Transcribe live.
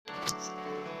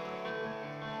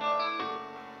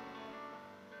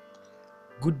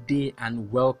Good day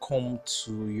and welcome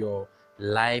to your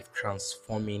life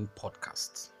transforming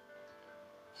podcast.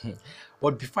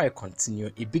 But before I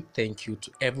continue, a big thank you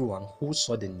to everyone who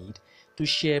saw the need to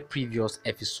share previous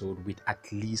episode with at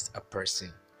least a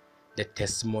person. The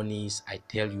testimonies I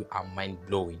tell you are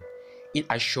mind-blowing. It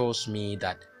assures me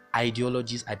that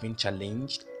ideologies are being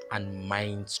challenged and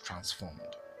minds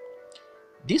transformed.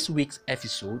 This week's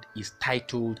episode is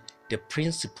titled The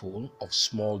Principle of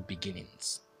Small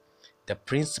Beginnings. The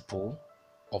Principle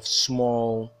of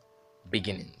Small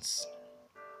Beginnings.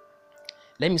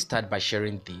 Let me start by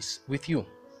sharing this with you.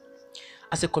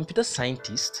 As a computer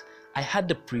scientist, I had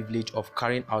the privilege of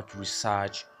carrying out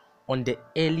research on the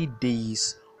early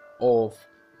days of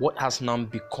what has now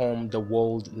become the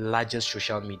world's largest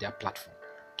social media platform,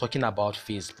 talking about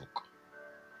Facebook.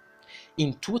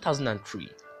 In 2003,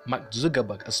 Mark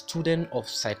Zuckerberg, a student of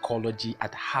psychology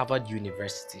at Harvard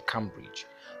University, Cambridge,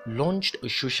 launched a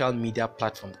social media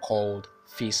platform called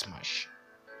FaceMash.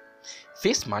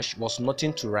 FaceMash was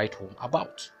nothing to write home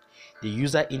about. The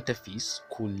user interface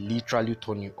could literally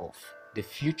turn you off. The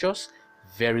features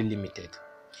very limited.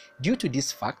 Due to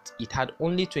this fact, it had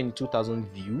only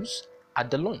 22,000 views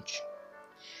at the launch.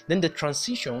 Then the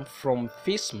transition from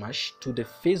FaceMash to the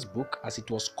Facebook, as it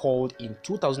was called in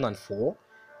 2004,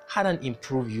 had an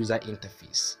improved user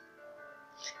interface.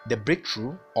 The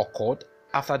breakthrough occurred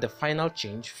after the final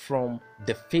change from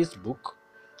the Facebook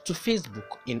to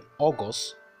Facebook in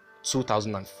August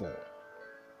 2004.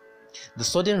 The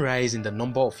sudden rise in the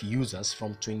number of users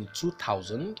from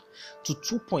 22,000 to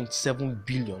 2.7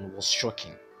 billion was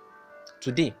shocking.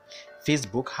 Today,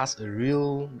 Facebook has a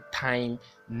real-time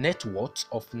net worth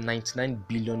of 99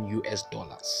 billion US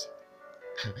dollars.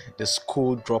 The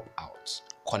school dropout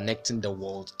connecting the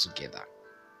world together.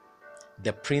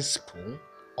 The principle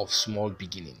of small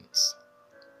beginnings.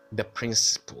 The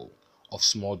principle of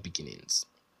small beginnings.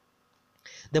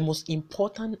 The most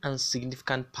important and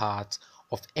significant part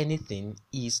of anything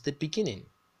is the beginning.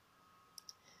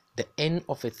 The end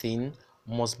of a thing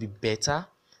must be better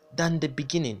than the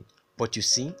beginning. But you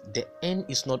see, the end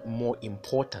is not more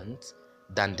important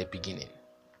than the beginning.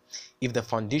 If the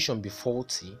foundation be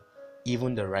faulty,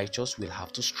 even the righteous will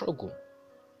have to struggle.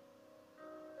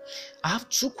 I have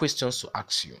two questions to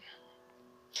ask you.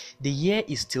 The year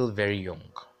is still very young.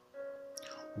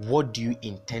 What do you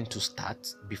intend to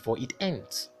start before it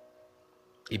ends?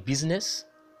 A business?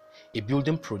 A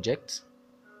building project?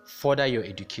 Further your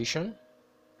education?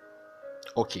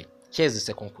 Okay, here's the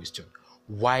second question.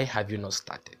 Why have you not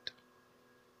started?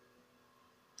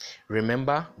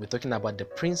 Remember, we're talking about the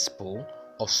principle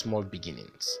of small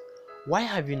beginnings. Why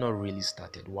have you not really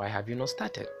started? Why have you not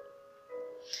started?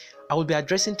 I will be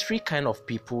addressing three kinds of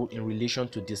people in relation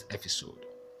to this episode.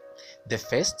 The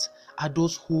first are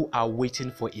those who are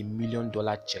waiting for $1 million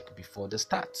check before the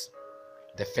start.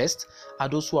 The first are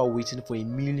those who are waiting for $1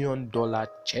 million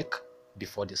check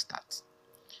before they start.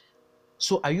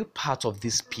 So are you part of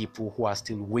these people who are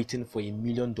still waiting for $1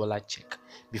 million check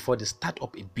before they start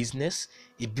up a business,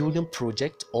 a building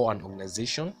project, or an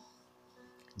organization?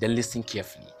 Then listen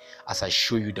carefully as I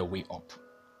show you the way up.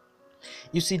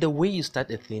 You see, the way you start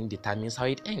a thing determines how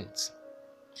it ends.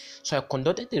 So I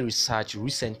conducted a research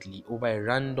recently over a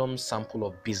random sample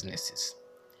of businesses,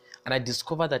 and I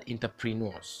discovered that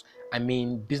entrepreneurs,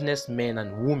 businessmen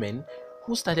and women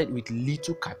who started with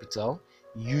little capital,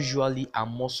 usually are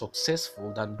more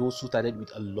successful than those who started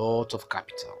with a lot of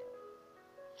capital.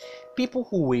 People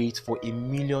who wait for $1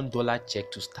 million check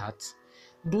to start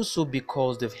do so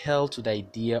because they've held to the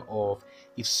idea of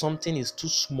if something is too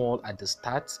small at the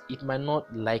start, it might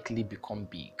not likely become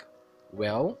big.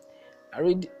 Well, I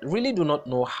really do not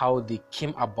know how they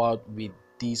came about with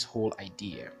this whole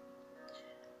idea.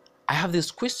 I have this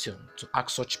question to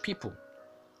ask such people.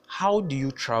 How do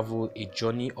you travel a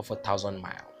journey of 1,000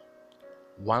 miles?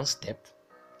 One step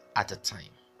at a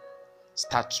time.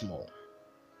 Start small.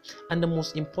 And the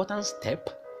most important step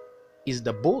is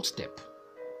the bold step.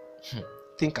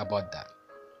 Think about that.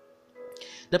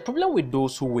 The problem with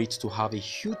those who wait to have a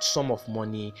huge sum of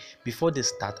money before they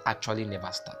start actually never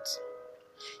starts.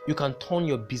 You can turn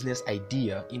your business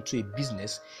idea into a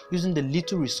business using the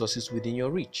little resources within your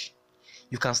reach.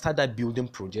 You can start that building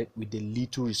project with the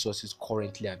little resources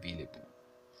currently available.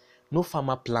 No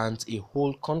farmer plants a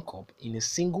whole corn cob in a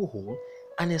single hole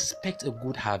and expects a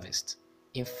good harvest.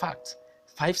 In fact,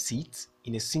 5 seeds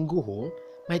in a single hole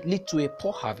might lead to a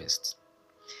poor harvest.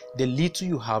 The little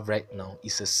you have right now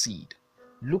is a seed.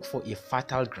 Look for a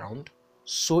fertile ground,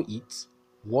 sow it,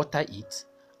 water it,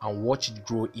 and watch it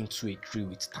grow into a tree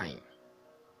with time.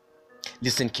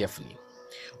 Listen carefully.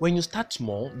 When you start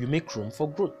small, you make room for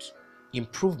growth,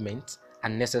 improvement,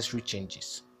 and necessary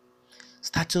changes.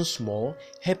 Starting small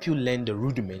helps you learn the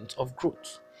rudiments of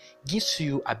growth, gives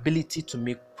you ability to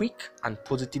make quick and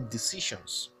positive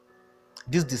decisions.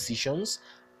 These decisions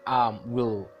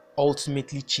will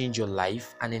ultimately change your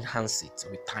life and enhance it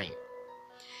with time.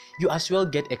 You as well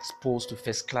get exposed to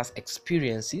first-class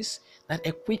experiences that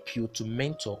equip you to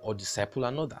mentor or disciple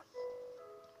another.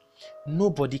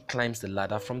 Nobody climbs the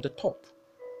ladder from the top.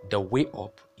 The way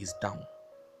up is down.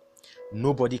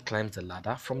 Nobody climbs the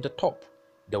ladder from the top.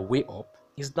 The way up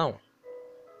is down.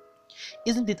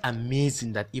 Isn't it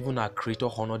amazing that even our Creator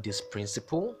honored this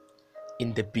principle?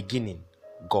 In the beginning,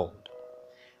 God.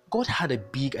 God had a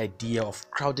big idea of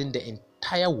crowding the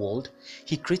entire world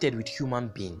He created with human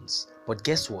beings. But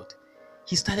guess what?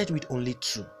 He started with only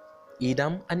two,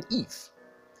 Adam and Eve.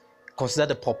 Consider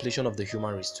the population of the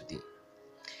human race today.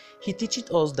 He teaches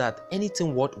us that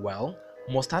anything worthwhile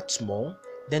must start small,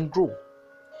 then grow.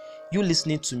 You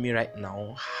listening to me right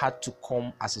now had to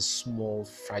come as a small,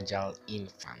 fragile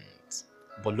infant.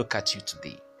 But look at you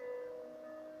today.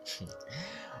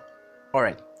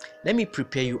 Alright, let me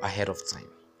prepare you ahead of time.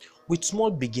 With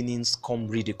small beginnings come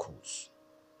ridicules.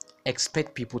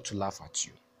 Expect people to laugh at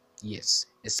you. Yes,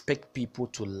 expect people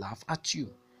to laugh at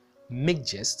you. Make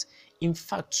jest. In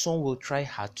fact, some will try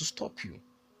hard to stop you.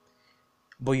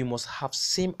 But you must have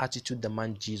same attitude the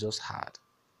man Jesus had,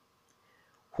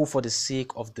 who for the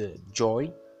sake of the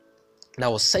joy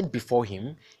that was set before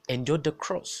him endured the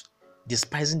cross,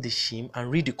 despising the shame and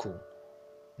ridicule,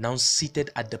 now seated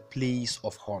at the place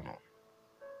of honor.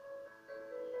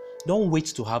 Don't wait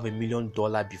to have $1 million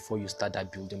before you start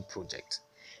that building project.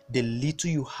 The little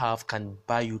you have can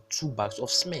buy you 2 bags of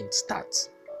cement. Start.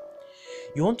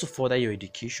 You want to further your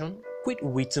education? Quit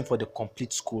waiting for the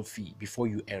complete school fee before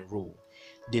you enroll.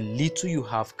 The little you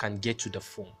have can get you the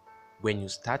phone. When you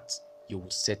start, you will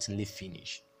certainly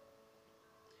finish.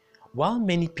 While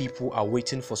many people are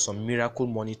waiting for some miracle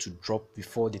money to drop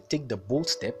before they take the bold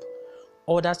step,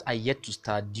 others are yet to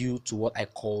start due to what I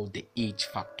call the age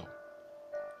factor.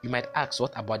 You might ask,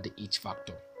 what about the age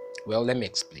factor? Well, let me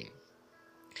explain.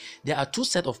 There are 2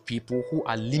 sets of people who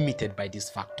are limited by this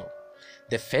factor.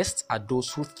 The first are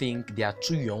those who think they are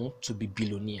too young to be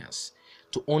billionaires,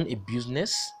 to own a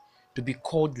business, to be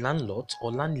called landlords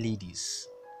or landladies.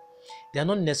 They are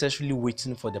not necessarily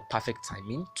waiting for the perfect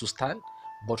timing to start,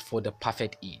 but for the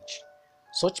perfect age.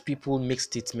 Such people make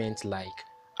statements like,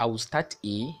 I will start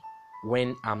A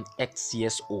when I'm X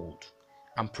years old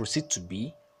and proceed to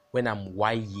B when I'm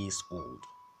Y years old.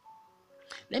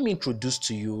 Let me introduce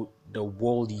to you the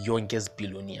world's youngest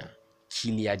billionaire,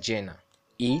 Kylie Jenner,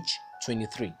 age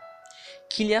 23.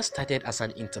 Kylie started as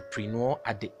an entrepreneur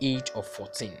at the age of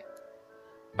 14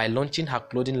 by launching her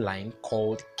clothing line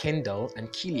called Kendall and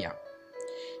Kylie.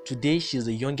 Today, she is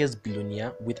the youngest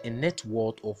billionaire with a net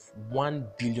worth of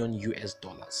 $1 billion. You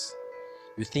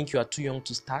think you are too young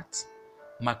to start?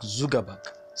 Mark Zuckerberg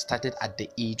started at the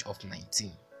age of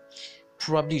 19.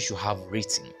 Probably you should have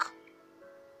rating.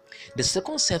 The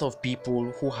second set of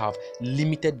people who have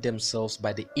limited themselves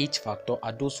by the age factor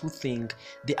are those who think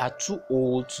they are too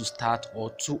old to start or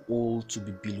too old to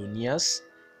be billionaires,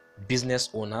 business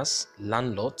owners,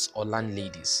 landlords, or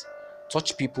landladies.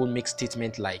 Such people make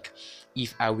statements like,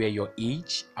 if I were your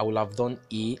age, I would have done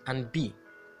A and B.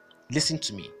 Listen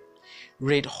to me.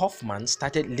 Reid Hoffman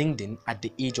started LinkedIn at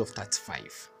the age of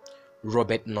 35.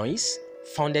 Robert Noyce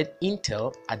founded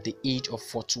Intel at the age of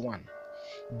 41.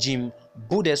 Jim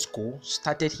Budesco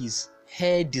started his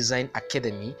hair design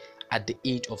academy at the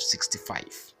age of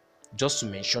 65, just to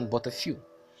mention but a few.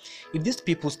 If these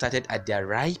people started at their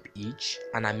ripe age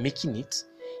and are making it,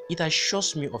 it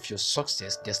assures me of your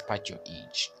success despite your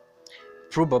age.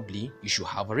 Probably you should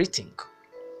have a rating.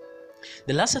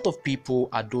 The last set of people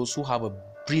are those who have a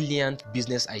brilliant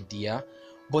business idea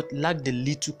but lack the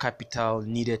little capital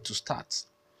needed to start.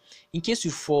 In case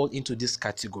you fall into this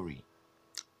category,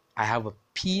 I have a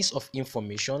piece of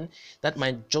information that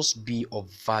might just be of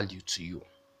value to you.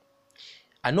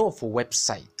 I know of a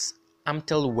website,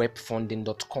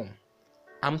 amtelwebfunding.com.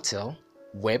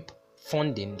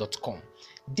 amtelwebfunding.com.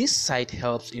 This site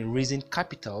helps in raising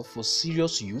capital for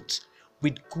serious youth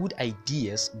with good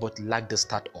ideas but lack the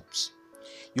startups.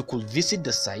 You could visit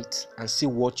the site and see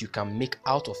what you can make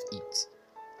out of it.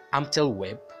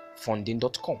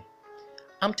 amtelwebfunding.com.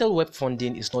 Amtel Web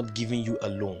Funding is not giving you a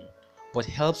loan, but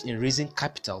helps in raising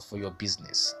capital for your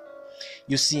business.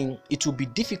 You see, it will be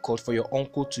difficult for your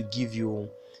uncle to give you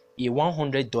a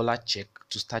 $100 check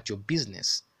to start your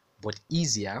business, but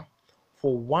easier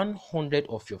for 100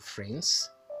 of your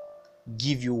friends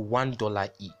give you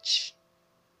 $1 each.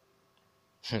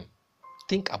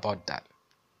 Think about that.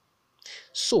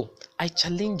 So, I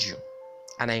challenge you.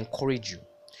 And I encourage you,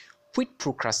 quit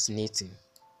procrastinating.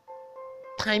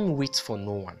 Time waits for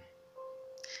no one.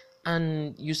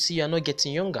 And you see, you're not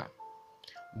getting younger.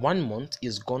 1 month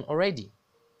is gone already.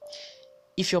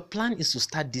 If your plan is to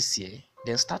start this year,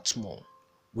 then start small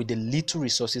with the little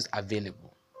resources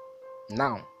available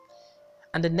now.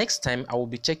 And the next time I will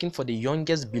be checking for the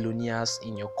youngest billionaires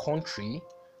in your country,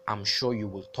 I'm sure you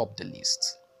will top the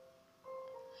list.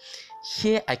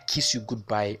 Here I kiss you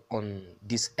goodbye on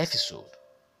this episode,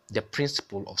 the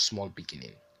principle of small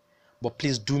beginning. But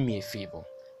please do me a favor.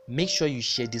 Make sure you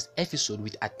share this episode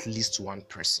with at least one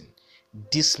person.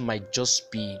 This might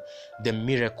just be the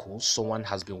miracle someone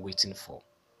has been waiting for.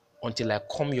 Until I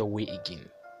come your way again,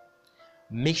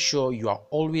 make sure you are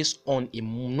always on a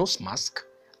nose mask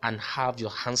and have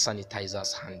your hand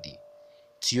sanitizers handy.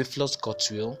 Theophilus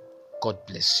Godwill, God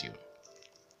bless you.